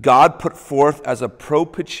 God put forth as a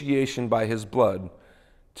propitiation by his blood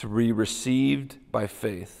to be received by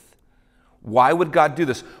faith. Why would God do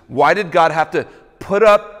this? Why did God have to put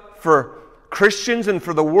up for Christians and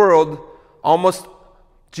for the world almost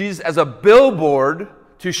Jesus as a billboard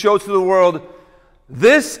to show to the world,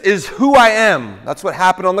 this is who I am? That's what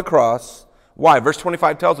happened on the cross. Why? Verse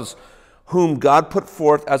 25 tells us, whom God put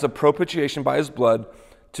forth as a propitiation by his blood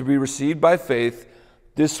to be received by faith.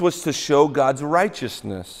 This was to show God's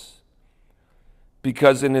righteousness,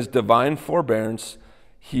 because in his divine forbearance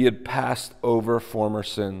he had passed over former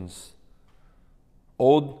sins.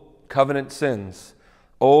 Old covenant sins,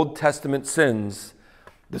 Old Testament sins,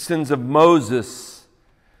 the sins of Moses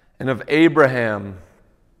and of Abraham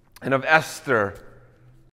and of Esther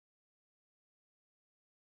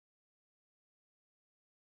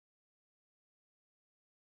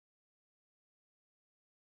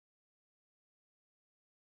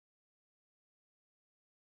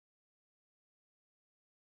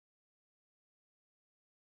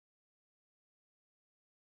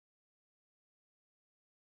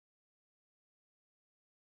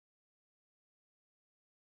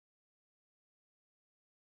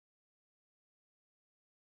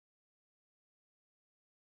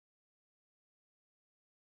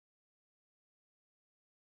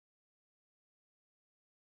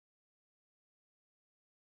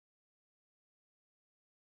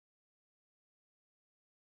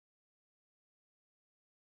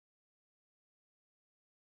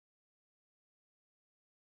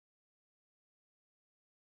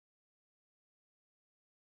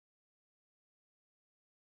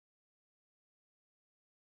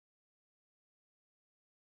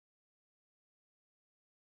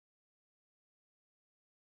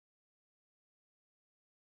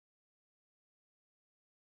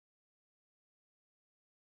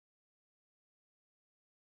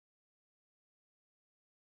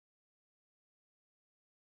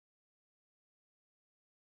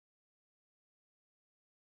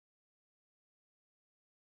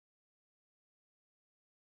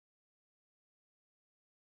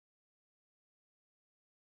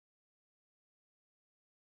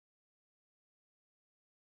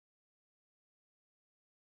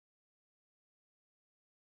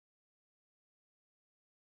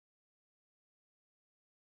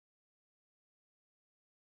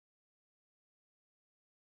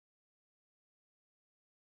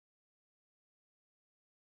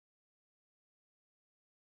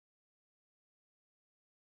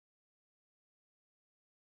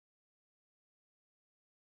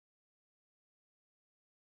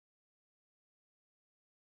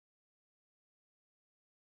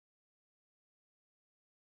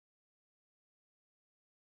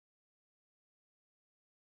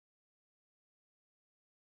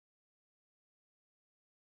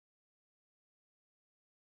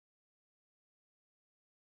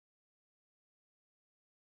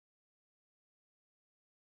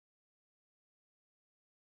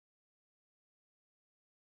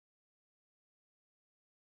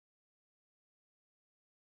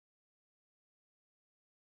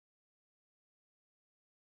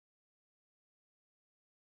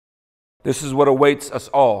This is what awaits us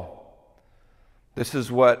all. This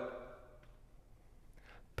is what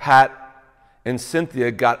Pat and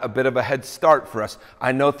Cynthia got a bit of a head start for us.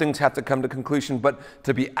 I know things have to come to conclusion, but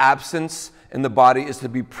to be absent in the body is to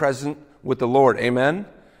be present with the Lord. Amen?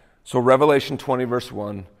 So Revelation 20, verse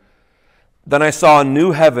 1. Then I saw a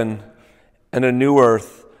new heaven and a new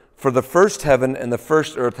earth, for the first heaven and the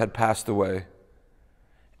first earth had passed away,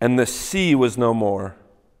 and the sea was no more.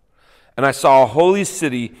 And I saw a holy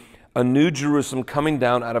city, a new Jerusalem, coming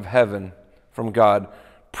down out of heaven from God,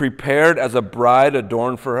 prepared as a bride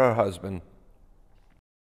adorned for her husband.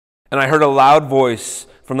 And I heard a loud voice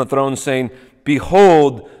from the throne saying,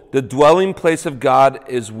 Behold, the dwelling place of God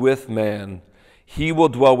is with man. He will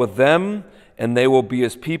dwell with them, and they will be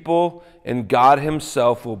his people, and God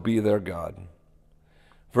himself will be their God.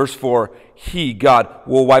 Verse 4, He, God,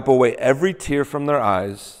 will wipe away every tear from their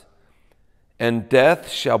eyes, and death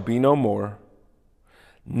shall be no more.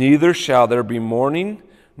 Neither shall there be mourning,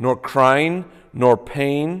 nor crying, nor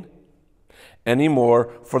pain any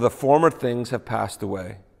more, for the former things have passed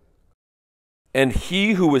away. And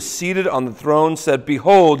he who was seated on the throne said,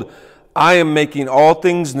 Behold, I am making all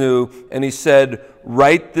things new. And he said,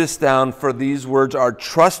 Write this down, for these words are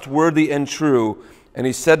trustworthy and true. And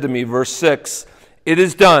he said to me, verse 6, It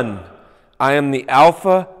is done. I am the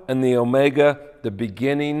Alpha and the Omega, the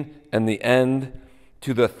beginning and the end.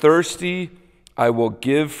 To the thirsty I will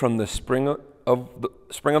give from the spring of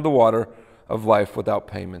the water of life without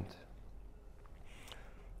payment.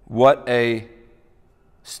 What a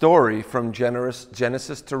story from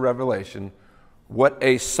Genesis to Revelation. What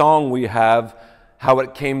a song we have, how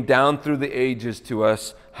it came down through the ages to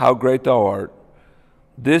us, how great thou art.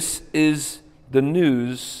 This is the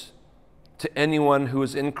news to anyone who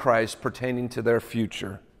is in Christ pertaining to their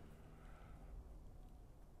future.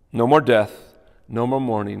 No more death, no more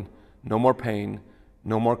mourning, no more pain,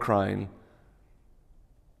 no more crying.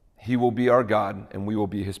 He will be our God, and we will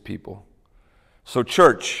be his people. So,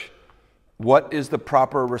 church, what is the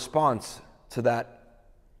proper response to that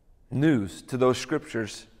news, to those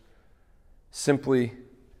scriptures? Simply,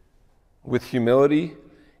 with humility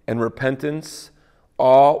and repentance,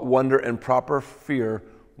 awe, wonder, and proper fear,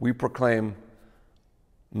 we proclaim,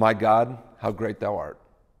 My God, how great thou art.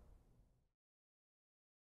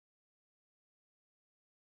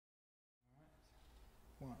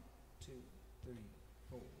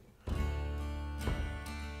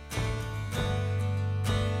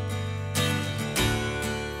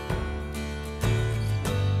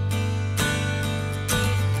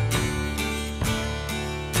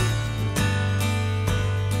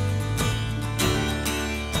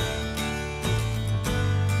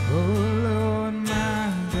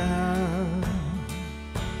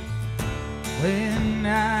 When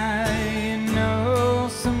I know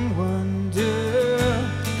some wonder,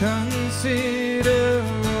 consider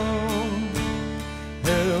all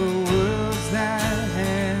the worlds that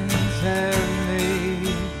hands have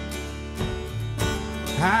made.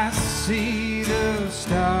 I see the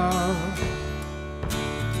stars,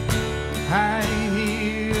 I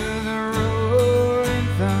hear the roaring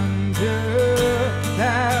thunder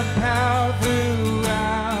that power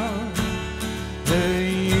throughout the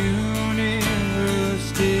universe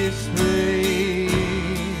display.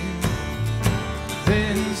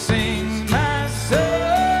 Then sings my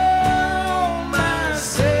soul, my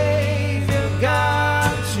Savior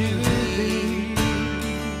God, to thee.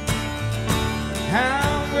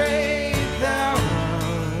 How great thou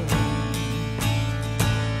art,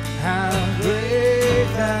 how great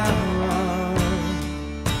thou art.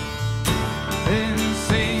 Then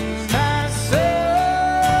sings my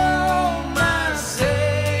soul, my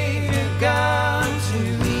Savior God, to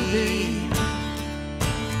thee.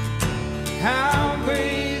 How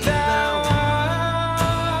great thou art,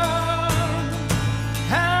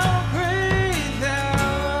 how great thou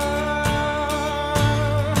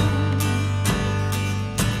art.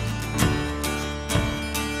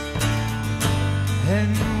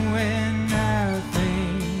 And when I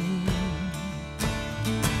think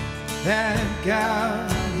that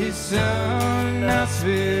God, his Son, not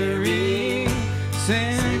sparing,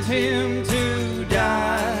 sent him to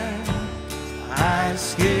die, I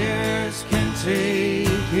scarce can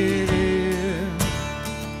take it in,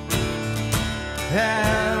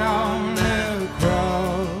 that on the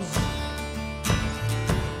cross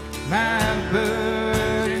my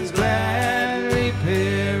burdens gladly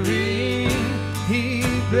bearing, he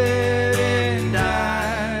bled and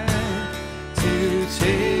died to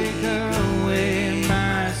take away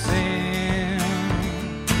my sin.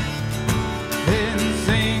 Then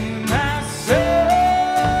sing my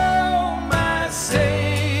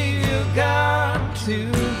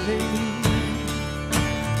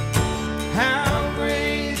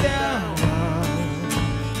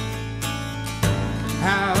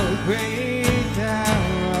great thou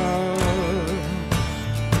art.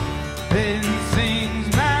 Then sings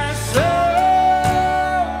my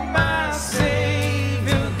soul, my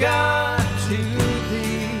Savior God, to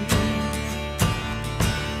thee.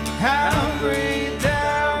 How great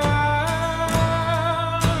thou art,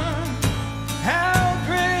 how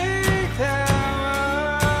great thou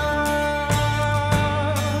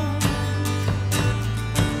art.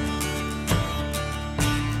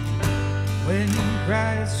 When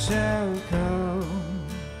Christ shall come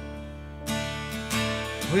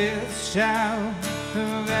with shout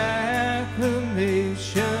of acclamation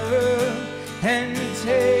and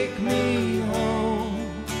take me home,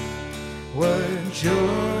 what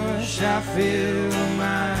joy shall fill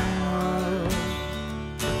my heart,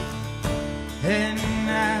 and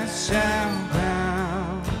I shall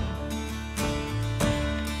bow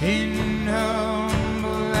in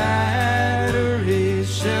humble adoration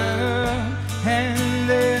and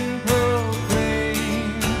then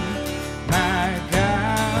proclaim, my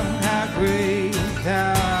God, how great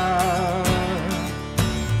thou art.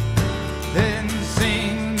 Then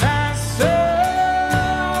sing my soul,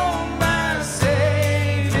 my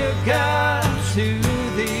Savior God, to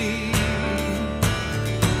thee.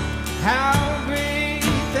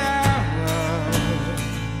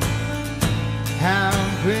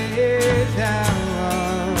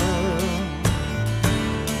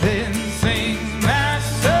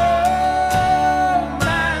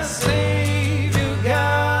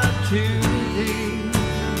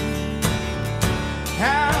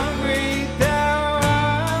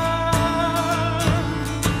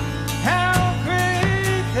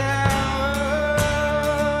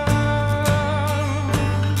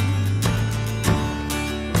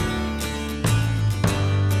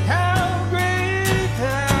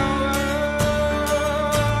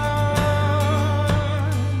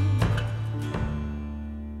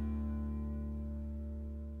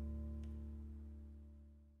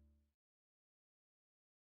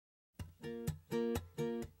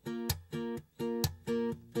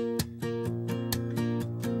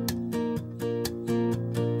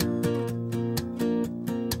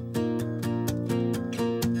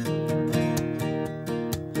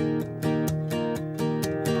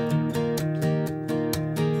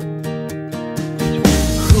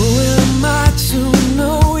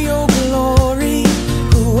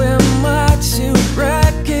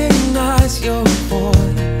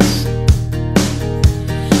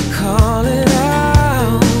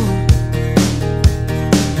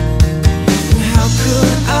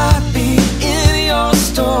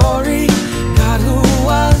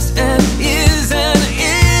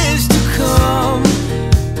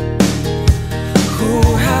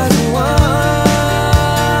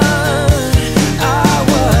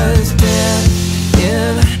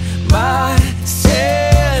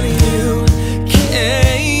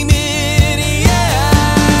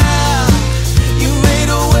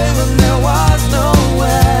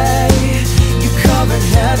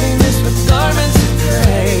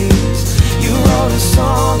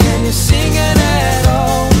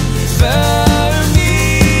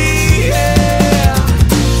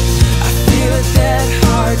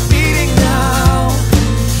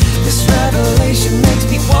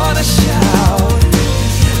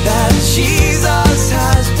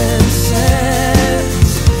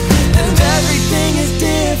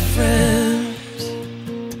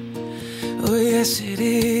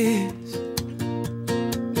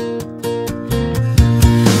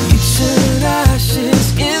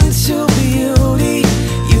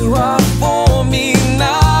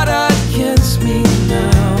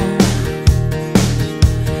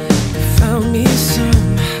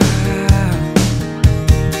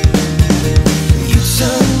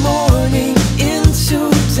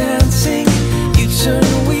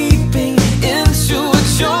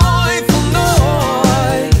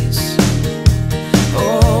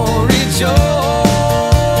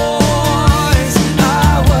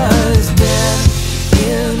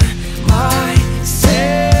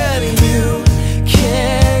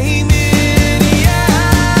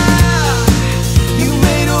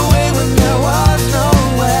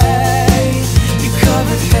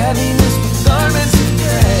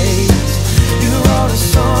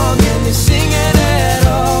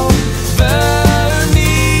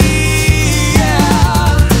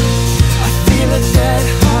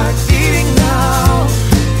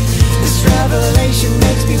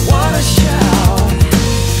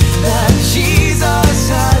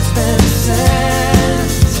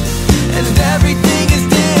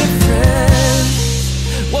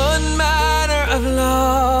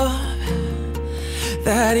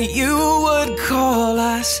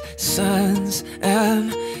 sons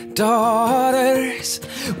and daughters,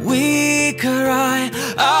 we cry,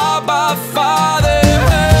 Abba, Father.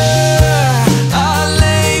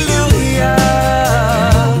 Alleluia,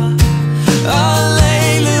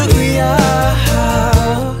 alleluia,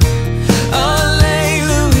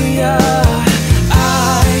 alleluia. I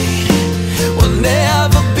will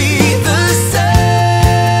never be the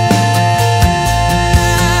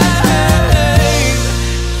same.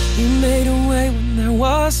 You made a way when there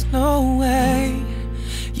was no way.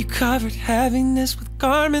 You covered heaviness with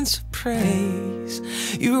garments of praise.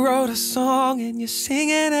 You wrote a song and you're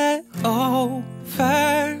singing it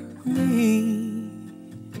over me.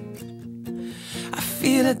 I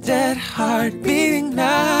feel a dead heart beating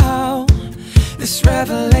now. This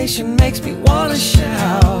revelation makes me wanna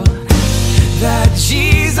shout that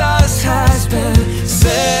Jesus has been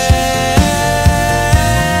saved.